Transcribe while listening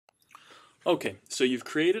Okay, so you've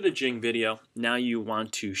created a Jing video. Now you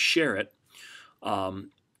want to share it and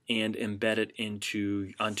embed it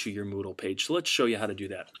onto your Moodle page. So let's show you how to do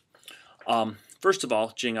that. First of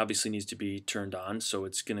all, Jing obviously needs to be turned on, so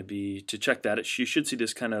it's going to be, to check that, you should see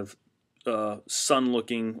this kind of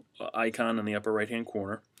sun-looking icon in the upper right-hand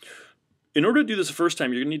corner. In order to do this the first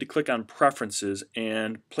time, you're going to need to click on Preferences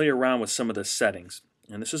and play around with some of the settings.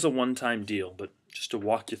 And this is a one-time deal, but just to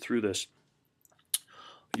walk you through this,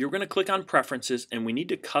 you're going to click on Preferences, and we need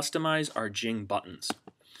to customize our Jing buttons.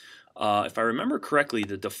 If I remember correctly,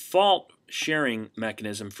 the default sharing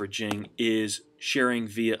mechanism for Jing is sharing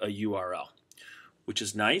via a URL, which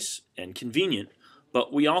is nice and convenient,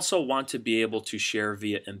 but we also want to be able to share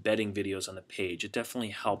via embedding videos on the page. It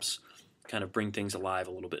definitely helps kind of bring things alive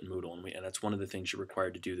a little bit in Moodle, and that's one of the things you're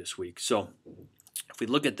required to do this week. So if we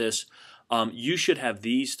look at this, you should have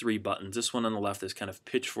these three buttons. This one on the left, this kind of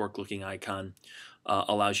pitchfork looking icon,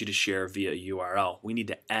 allows you to share via URL. We need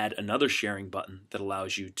to add another sharing button that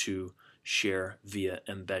allows you to share via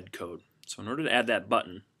embed code. So in order to add that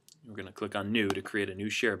button, we're going to click on New to create a new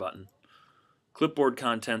share button. Clipboard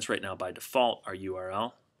contents right now by default are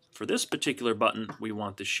URL. For this particular button, we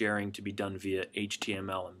want the sharing to be done via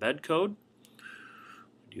HTML embed code.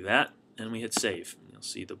 Do that, and we hit save. You'll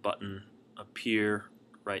see the button appear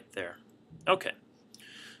right there. Okay.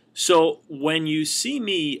 So when you see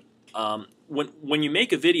me, when you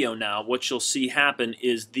make a video now, what you'll see happen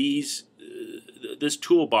is this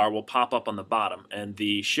toolbar will pop up on the bottom, and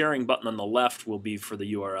the sharing button on the left will be for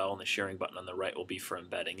the URL, and the sharing button on the right will be for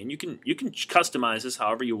embedding. And you can customize this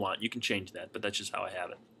however you want. You can change that, but that's just how I have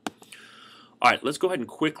it. All right, let's go ahead and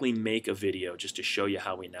quickly make a video just to show you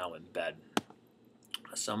how we now embed.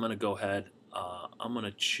 So I'm going to go ahead. I'm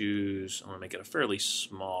going to make it a fairly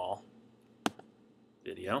small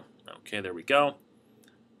video. Okay, there we go.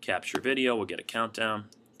 Capture video. We'll get a countdown.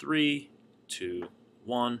 3, 2,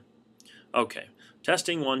 1. Okay.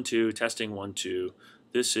 Testing 1, 2. Testing 1, 2.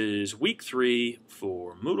 This is week 3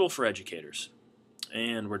 for Moodle for Educators.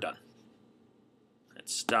 And we're done.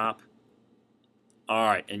 Let's stop. All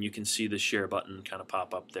right, and you can see the share button kind of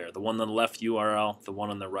pop up there. The one on the left, URL, the one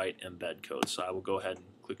on the right, embed code. So I will go ahead and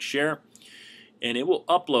click share, and it will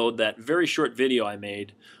upload that very short video I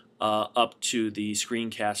made up to the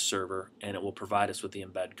screencast server, and it will provide us with the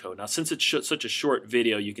embed code. Now, since it's such a short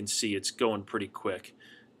video, you can see it's going pretty quick.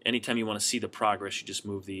 Anytime you want to see the progress, you just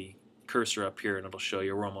move the cursor up here, and it'll show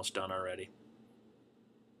you we're almost done already.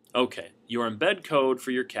 Okay, your embed code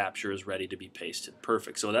for your capture is ready to be pasted.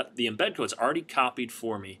 Perfect. So that the embed code is already copied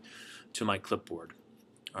for me to my clipboard.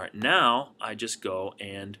 All right, now I just go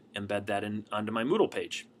and embed that onto my Moodle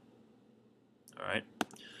page. All right.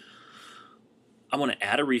 I want to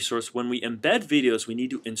add a resource. When we embed videos, we need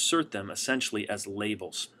to insert them essentially as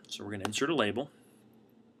labels. So we're going to insert a label.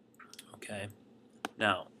 Okay.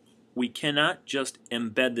 Now, we cannot just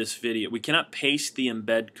embed this video. We cannot paste the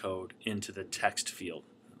embed code into the text field.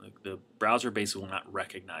 The browser basically will not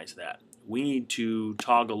recognize that. We need to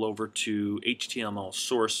toggle over to HTML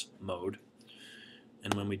source mode.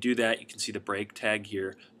 And when we do that, you can see the break tag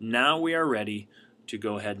here. Now we are ready to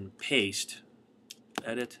go ahead and paste,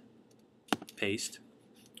 edit, paste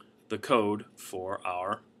the code for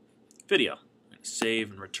our video.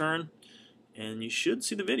 Save and return. And you should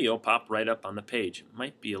see the video pop right up on the page. It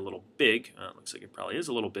might be a little big. It looks like it probably is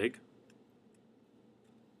a little big.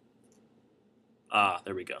 Ah,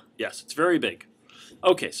 there we go. Yes, it's very big.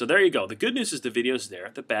 Okay, so there you go. The good news is the video's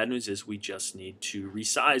there. The bad news is we just need to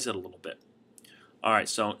resize it a little bit. All right,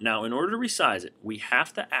 so now in order to resize it, we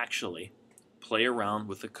have to actually play around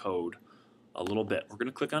with the code a little bit. We're going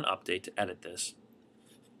to click on Update to edit this.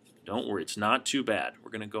 Don't worry, it's not too bad.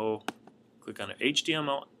 We're going to go click on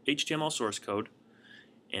HTML source code,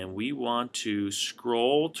 and we want to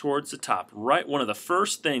scroll towards the top. Right, one of the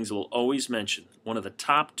first things we'll always mention, one of the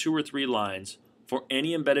top 2 or 3 lines for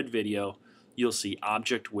any embedded video, you'll see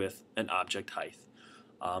object width and object height.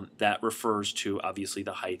 That refers to obviously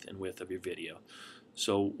the height and width of your video.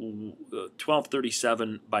 So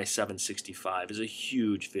 1237 by 765 is a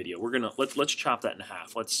huge video. We're gonna let's chop that in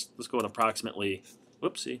half. Let's go with approximately.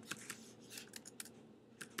 Whoopsie.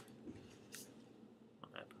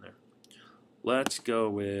 What happened there? Let's go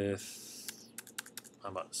with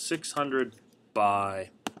about 600 by,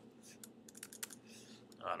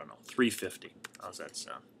 I don't know, 350. How's that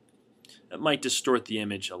sound? That might distort the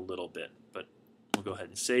image a little bit, but we'll go ahead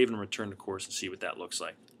and save and return the course and see what that looks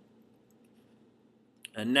like.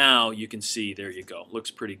 And now you can see, there you go, looks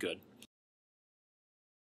pretty good.